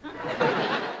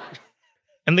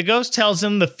 And the ghost tells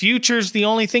him the future's the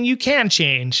only thing you can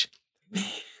change.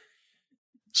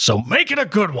 So make it a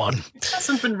good one. It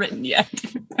hasn't been written yet.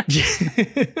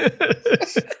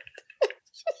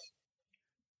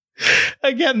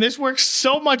 Again, this works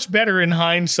so much better in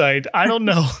hindsight. I don't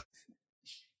know.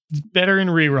 Better in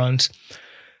reruns.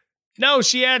 No,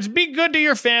 she adds, be good to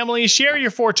your family, share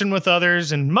your fortune with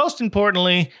others, and most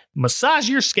importantly, massage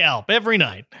your scalp every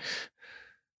night.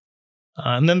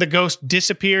 And then the ghost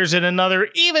disappears in another,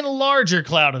 even larger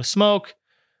cloud of smoke.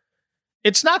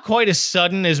 It's not quite as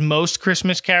sudden as most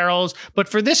Christmas carols, but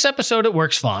for this episode it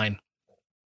works fine.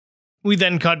 We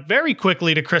then cut very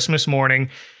quickly to Christmas morning,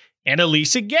 and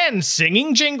Elise again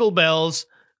singing Jingle Bells,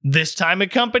 this time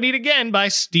accompanied again by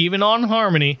Stephen on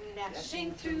harmony.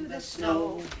 Dashing through the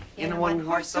snow in a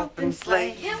one-horse open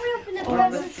sleigh. Can't we open the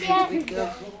presents yet?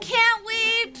 Can't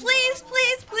we? Please,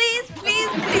 please, please, please,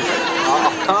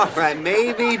 please. All right,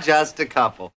 maybe just a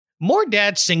couple. More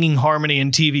dads singing harmony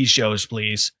in TV shows,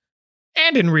 please.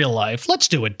 And in real life. Let's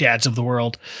do it, dads of the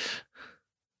world.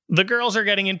 The girls are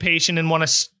getting impatient and want to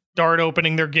start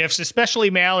opening their gifts, especially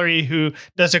Mallory, who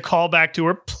does a callback to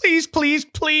her, please, please,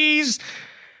 please,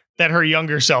 that her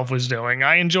younger self was doing.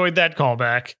 I enjoyed that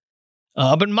callback.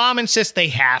 But Mom insists they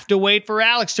have to wait for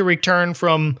Alex to return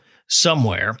from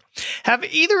somewhere. Have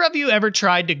either of you ever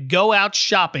tried to go out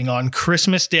shopping on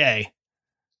Christmas Day?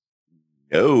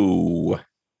 No.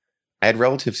 I had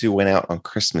relatives who went out on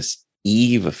Christmas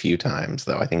Eve a few times,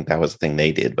 though. I think that was the thing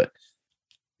they did, but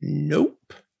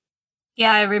nope.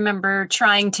 Yeah, I remember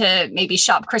trying to maybe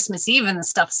shop Christmas Eve and the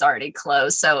stuff's already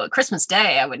closed. So Christmas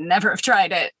Day, I would never have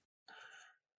tried it.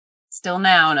 Still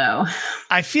now, no.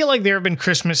 I feel like there have been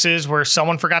Christmases where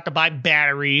someone forgot to buy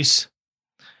batteries.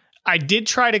 I did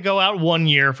try to go out one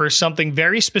year for something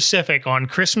very specific on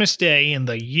Christmas Day in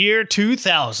the year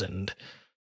 2000.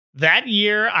 That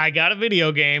year, I got a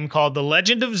video game called The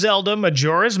Legend of Zelda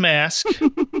Majora's Mask.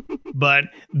 But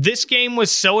this game was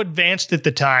so advanced at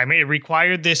the time, it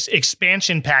required this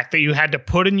expansion pack that you had to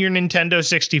put in your Nintendo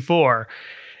 64.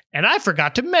 And I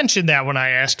forgot to mention that when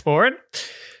I asked for it.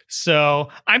 So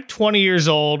I'm 20 years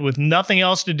old with nothing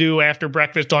else to do after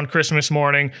breakfast on Christmas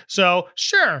morning. So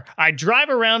sure, I drive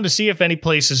around to see if any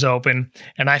place is open,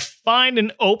 and I find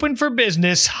an open for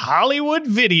business Hollywood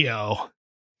Video.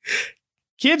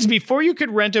 Kids, before you could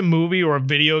rent a movie or a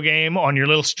video game on your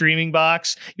little streaming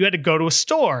box, you had to go to a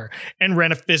store and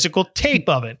rent a physical tape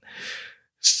of it.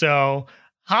 So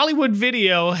Hollywood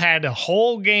Video had a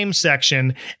whole game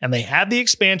section, and they had the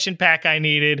expansion pack I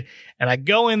needed. And I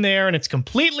go in there, and it's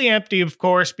completely empty, of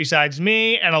course, besides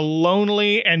me and a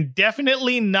lonely and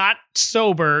definitely not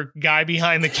sober guy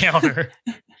behind the counter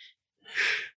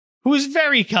who was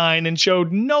very kind and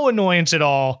showed no annoyance at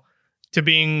all to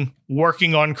being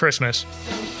working on Christmas.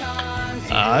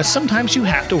 Sometimes you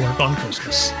have to work on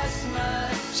Christmas.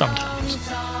 Sometimes.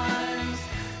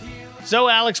 So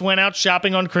Alex went out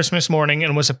shopping on Christmas morning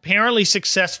and was apparently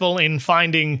successful in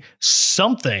finding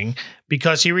something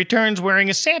because he returns wearing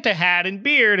a Santa hat and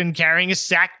beard and carrying a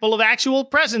sack full of actual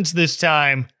presents this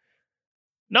time.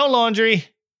 No laundry.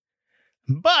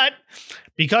 But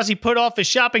because he put off his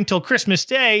shopping till Christmas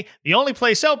Day, the only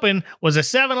place open was a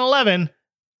 7-Eleven,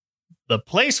 the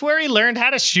place where he learned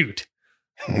how to shoot.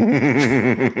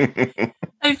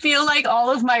 I feel like all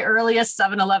of my earliest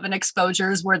 7-Eleven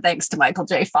exposures were thanks to Michael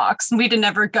J. Fox. We did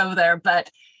never go there,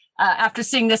 but after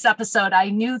seeing this episode,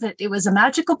 I knew that it was a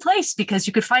magical place because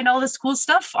you could find all this cool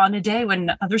stuff on a day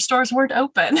when other stores weren't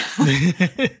open.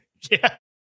 Yeah.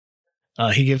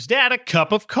 He gives Dad a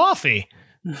cup of coffee.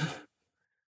 It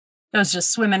was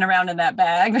just swimming around in that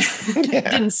bag.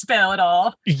 Didn't spill at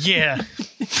all. Yeah.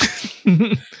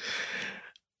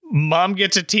 Mom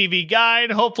gets a TV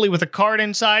guide, hopefully with a card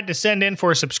inside to send in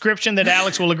for a subscription that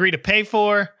Alex will agree to pay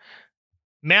for.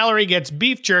 Mallory gets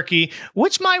beef jerky,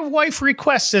 which my wife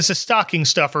requests as a stocking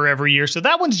stuffer every year, so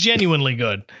that one's genuinely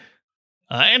good.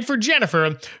 And for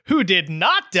Jennifer, who did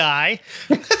not die,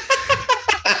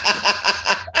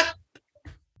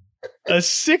 a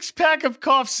 6-pack of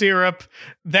cough syrup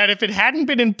that if it hadn't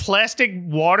been in plastic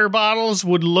water bottles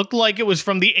would look like it was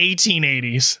from the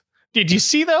 1880s. Did you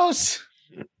see those?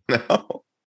 No.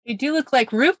 They do look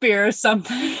like root beer or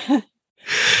something.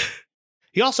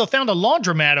 He also found a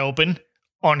laundromat open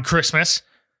on Christmas,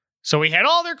 so he had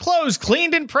all their clothes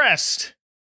cleaned and pressed.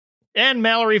 And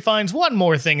Mallory finds one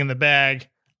more thing in the bag,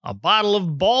 a bottle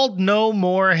of Bald No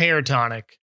More hair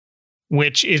tonic,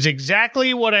 which is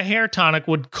exactly what a hair tonic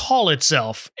would call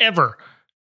itself, ever.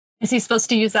 Is he supposed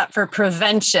to use that for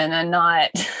prevention and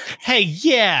not... Hey,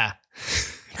 yeah.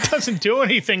 It doesn't do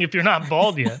anything if you're not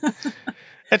bald yet.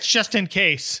 That's just in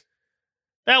case.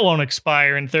 That won't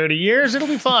expire in 30 years. It'll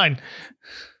be fine.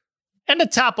 And to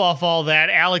top off all that,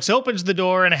 Alex opens the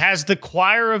door and has the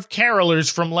choir of carolers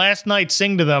from last night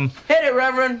sing to them. Hit it,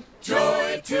 Reverend.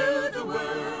 Joy to the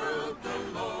world,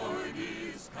 the Lord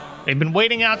is come. They've been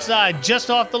waiting outside just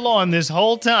off the lawn this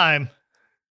whole time.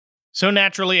 So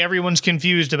naturally, everyone's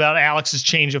confused about Alex's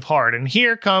change of heart. And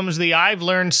here comes the I've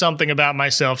learned something about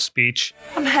myself speech.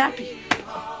 I'm happy.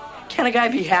 Can a guy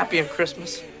be happy on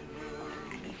Christmas?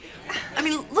 I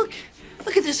mean, look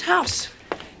at this house.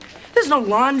 There's no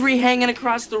laundry hanging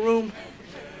across the room.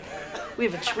 We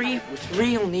have a tree with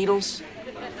real needles.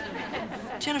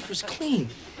 Jennifer's clean.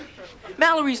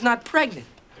 Mallory's not pregnant.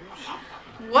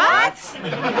 What?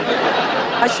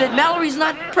 I said Mallory's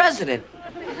not president.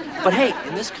 But hey,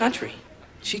 in this country,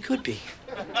 she could be.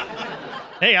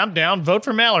 Hey, I'm down. Vote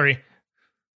for Mallory.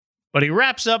 But he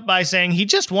wraps up by saying he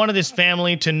just wanted his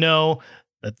family to know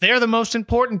that they're the most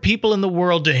important people in the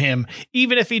world to him,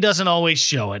 even if he doesn't always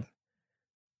show it.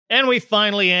 And we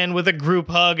finally end with a group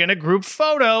hug and a group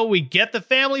photo. We get the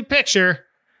family picture.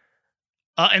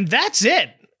 And that's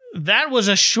it. That was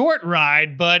a short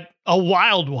ride, but a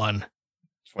wild one.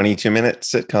 22-minute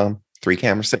sitcom,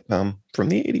 3-camera sitcom from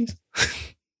the 80s.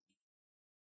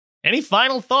 Any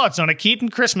final thoughts on A Keaton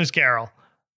Christmas Carol?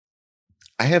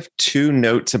 I have 2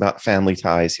 notes about family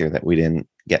ties here that we didn't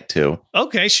get to.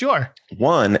 Okay, sure.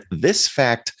 One, this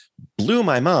fact blew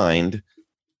my mind.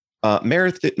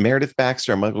 Meredith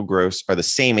Baxter and Michael Gross are the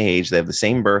same age. They have the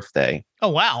same birthday. Oh,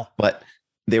 wow. But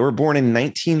they were born in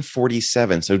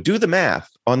 1947. So do the math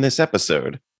on this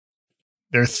episode.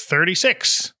 They're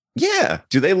 36. Yeah.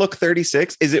 Do they look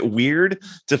 36? Is it weird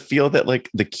to feel that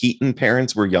like the Keaton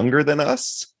parents were younger than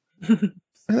us?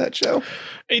 That show?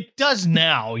 It does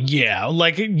now, yeah.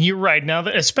 Like, you're right now,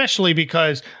 especially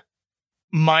because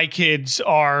my kids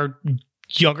are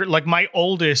younger. Like, my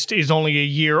oldest is only a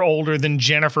year older than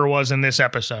Jennifer was in this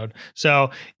episode.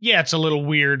 So, yeah, it's a little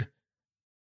weird.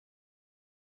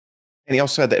 And he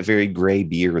also had that very gray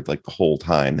beard like the whole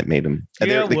time that made him...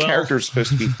 Yeah, the character's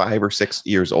supposed to be 5 or 6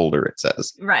 years older, it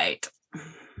says. Right.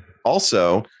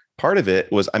 Also, part of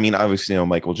it was, I mean, obviously,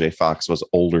 Michael J. Fox was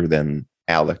older than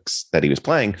Alex that he was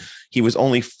playing. He was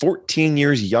only 14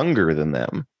 years younger than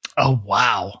them. Oh,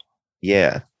 wow.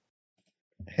 Yeah.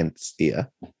 Hence the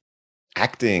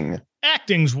acting.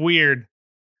 Acting's weird.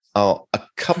 Oh, a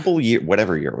couple years,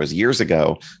 whatever year it was, years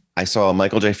ago, I saw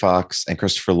Michael J. Fox and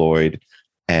Christopher Lloyd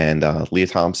and Leah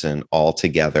Thompson all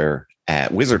together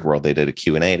at Wizard World. They did a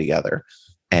Q&A together.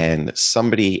 And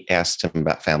somebody asked him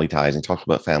about family ties and talked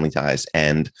about family ties.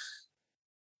 And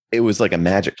it was like a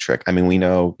magic trick. I mean, we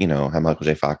know, how Michael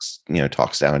J. Fox,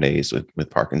 talks nowadays with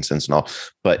Parkinson's and all,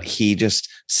 but he just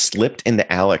slipped into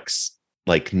Alex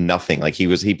like nothing. Like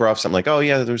he brought up something like, oh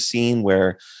yeah, there was a scene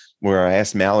where I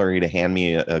asked Mallory to hand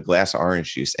me a glass of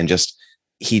orange juice, and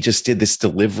he just did this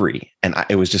delivery, and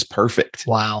it was just perfect.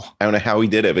 Wow. I don't know how he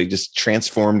did it, but he just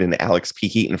transformed into Alex P.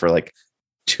 Keaton for like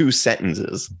 2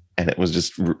 sentences. And it was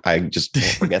just, I just don't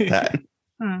forget that.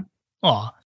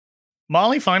 Aw.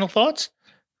 Molly, final thoughts?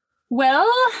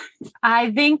 Well,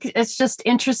 I think it's just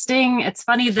interesting. It's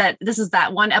funny that this is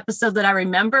that one episode that I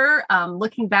remember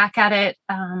looking back at it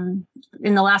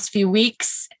in the last few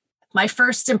weeks. My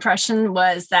first impression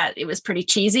was that it was pretty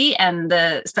cheesy and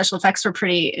the special effects were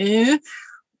pretty,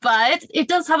 but it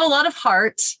does have a lot of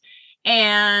heart.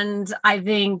 And I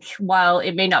think while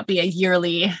it may not be a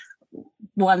yearly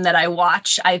one that I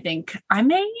watch, I think I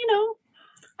may,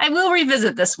 I will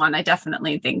revisit this one. I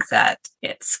definitely think that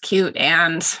it's cute,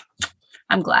 and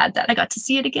I'm glad that I got to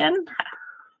see it again.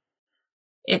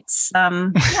 It's,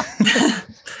 yeah.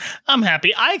 I'm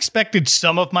happy. I expected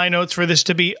some of my notes for this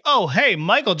to be, oh, hey,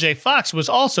 Michael J. Fox was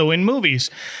also in movies.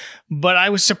 But I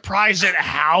was surprised at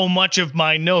how much of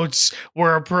my notes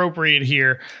were appropriate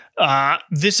here.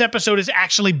 This episode is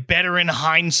actually better in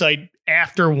hindsight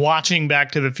after watching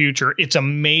Back to the Future. It's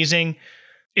amazing.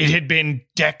 It had been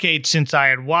decades since I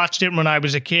had watched it when I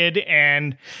was a kid,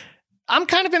 and I'm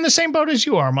kind of in the same boat as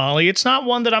you are, Molly. It's not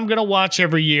one that I'm going to watch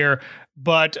every year,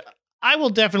 but I will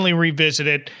definitely revisit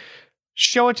it,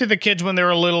 show it to the kids when they're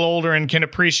a little older and can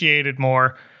appreciate it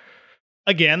more.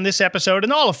 Again, this episode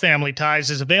and all of Family Ties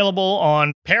is available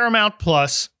on Paramount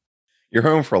Plus. You're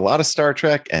home for a lot of Star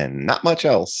Trek and not much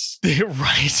else.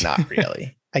 Right. Not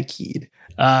really. I keyed.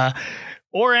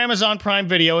 Or Amazon Prime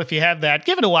Video if you have that.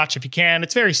 Give it a watch if you can.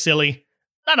 It's very silly.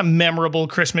 Not a memorable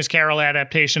Christmas Carol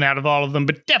adaptation out of all of them,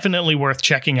 but definitely worth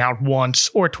checking out once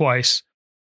or twice.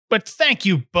 But thank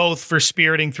you both for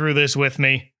spiriting through this with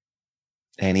me.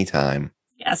 Anytime.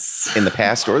 Yes. In the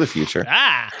past or the future.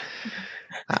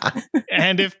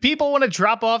 And if people want to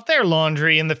drop off their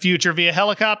laundry in the future via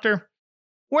helicopter,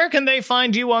 where can they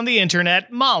find you on the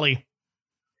internet, Molly?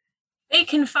 They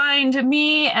can find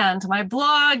me and my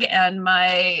blog and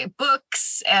my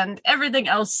books and everything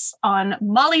else on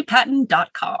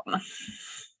mollypatton.com.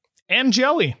 And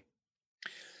Joey.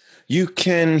 You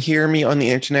can hear me on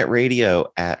the internet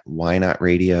radio at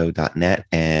whynotradio.net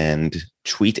and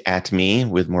tweet at me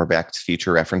with more Back to the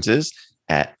Future references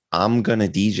at I'm Gonna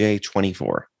DJ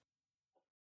 24.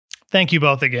 Thank you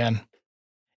both again.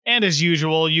 And as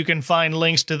usual, you can find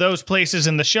links to those places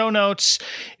in the show notes.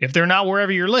 If they're not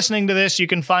wherever you're listening to this, you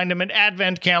can find them at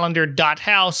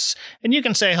adventcalendar.house, and you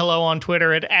can say hello on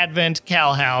Twitter at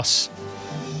adventcalhouse.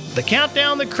 The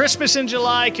countdown to Christmas in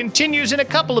July continues in a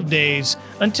couple of days.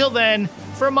 Until then,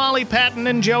 for Molly Patton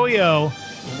and Joey O,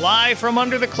 live from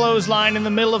under the clothesline in the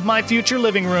middle of my future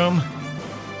living room,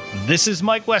 this is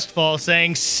Mike Westfall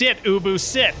saying, sit, Ubu,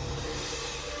 sit.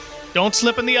 Don't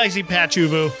slip in the icy patch,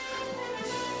 Ubu.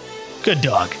 Good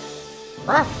dog.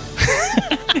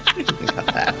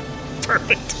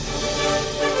 Perfect.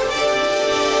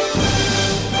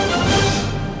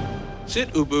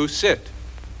 Sit, Ubu, sit.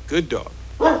 Good dog.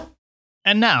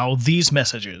 And now, these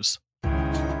messages.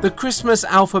 The Christmas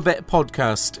Alphabet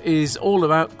Podcast is all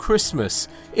about Christmas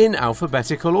in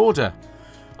alphabetical order.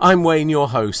 I'm Wayne, your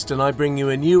host, and I bring you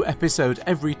a new episode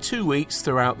every 2 weeks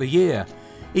throughout the year.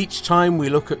 Each time we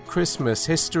look at Christmas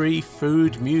history,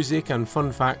 food, music and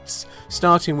fun facts,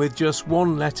 starting with just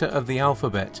one letter of the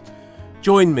alphabet.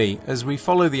 Join me as we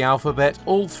follow the alphabet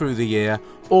all through the year,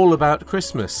 all about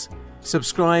Christmas.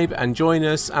 Subscribe and join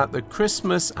us at the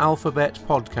Christmas Alphabet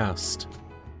Podcast.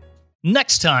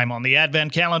 Next time on the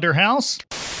Advent Calendar House.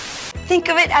 Think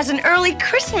of it as an early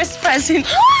Christmas present.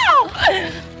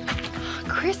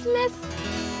 Christmas?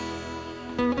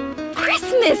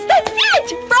 Christmas! That's